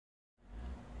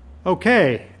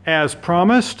Okay, as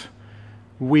promised,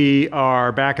 we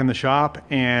are back in the shop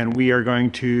and we are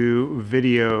going to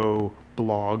video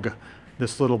blog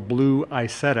this little blue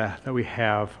Isetta that we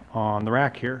have on the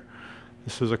rack here.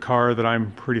 This is a car that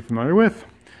I'm pretty familiar with.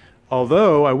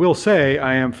 Although I will say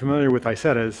I am familiar with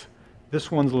Isettas. This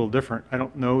one's a little different. I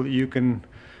don't know that you can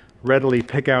readily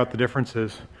pick out the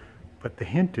differences, but the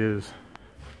hint is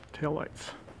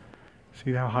taillights.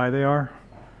 See how high they are?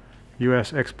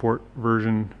 US export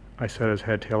version Isettas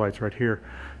had taillights right here.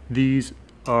 These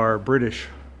are British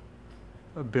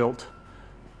built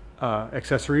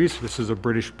accessories. This is a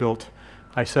British built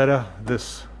Isetta.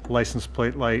 This license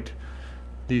plate light,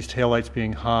 these taillights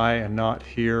being high and not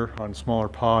here on smaller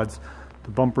pods.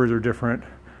 The bumpers are different.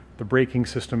 The braking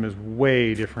system is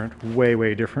way different,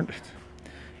 way different. It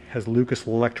has Lucas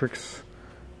Electrics.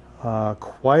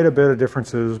 Quite a bit of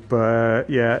differences, but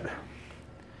yet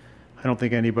I don't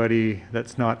think anybody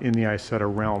that's not in the Isetta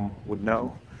realm would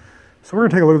know. So we're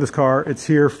gonna take a look at this car. It's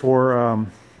here for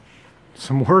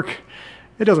some work.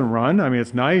 It doesn't run. I mean,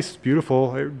 it's nice,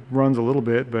 beautiful. It runs a little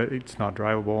bit, but it's not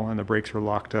drivable, and the brakes are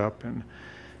locked up, and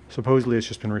supposedly it's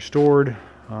just been restored.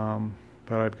 But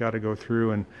I've got to go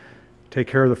through and take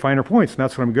care of the finer points, and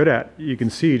that's what I'm good at. You can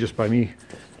see just by me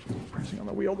pressing on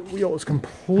the wheel is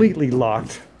completely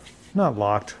locked. Not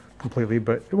locked completely,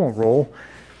 but it won't roll.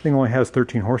 The thing only has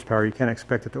 13 horsepower. You can't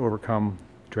expect it to overcome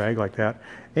drag like that.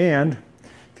 And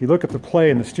if you look at the play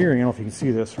in the steering, I don't know if you can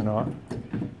see this or not.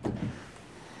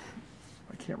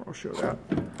 My camera will show that.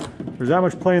 There's that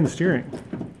much play in the steering.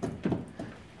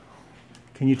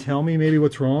 Can you tell me maybe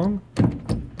what's wrong?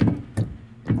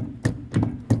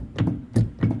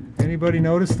 Anybody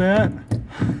notice that?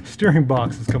 Steering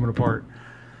box is coming apart.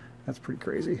 That's pretty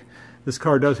crazy. This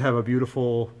car does have a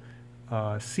beautiful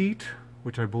seat,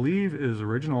 which I believe is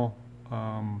original.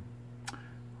 What do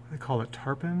they call it?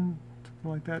 Tarpon?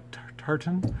 Something like that?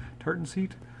 Tartan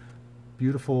seat.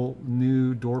 Beautiful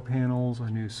new door panels, a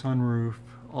new sunroof,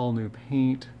 all new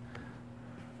paint.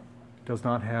 Does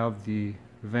not have the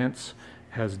vents.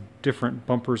 Has different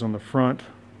bumpers on the front.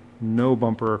 No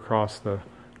bumper across the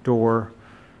door.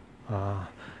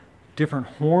 Different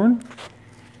horn.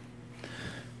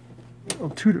 I'll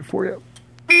toot it for you.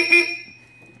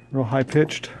 Real high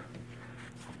pitched.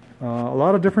 A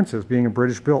lot of differences being a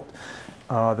British built.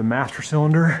 The master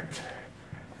cylinder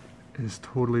is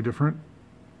totally different.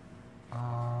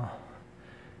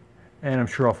 And I'm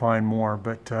sure I'll find more,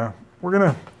 but we're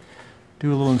gonna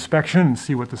do a little inspection and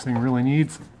see what this thing really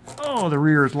needs. Oh, the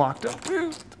rear is locked up.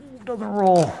 It doesn't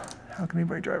roll. How can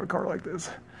anybody drive a car like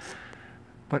this?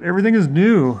 But everything is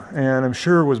new, and I'm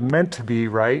sure it was meant to be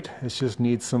right. It just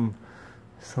needs some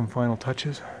final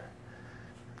touches.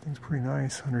 Everything's pretty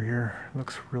nice under here.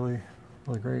 Looks really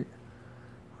great.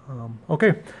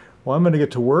 Okay, well, I'm going to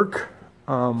get to work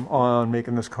on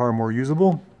making this car more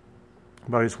usable,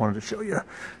 but I just wanted to show you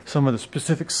some of the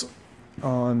specifics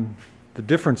on the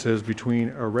differences between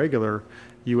a regular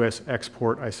US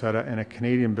export Isetta and a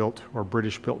Canadian built or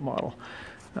British built model.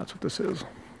 That's what this is.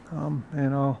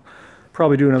 And I'll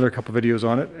probably do another couple videos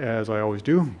on it, as I always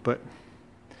do, but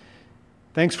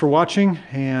thanks for watching,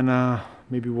 and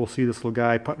maybe we'll see this little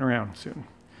guy putting around soon.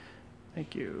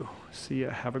 Thank you. See ya.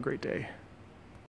 Have a great day.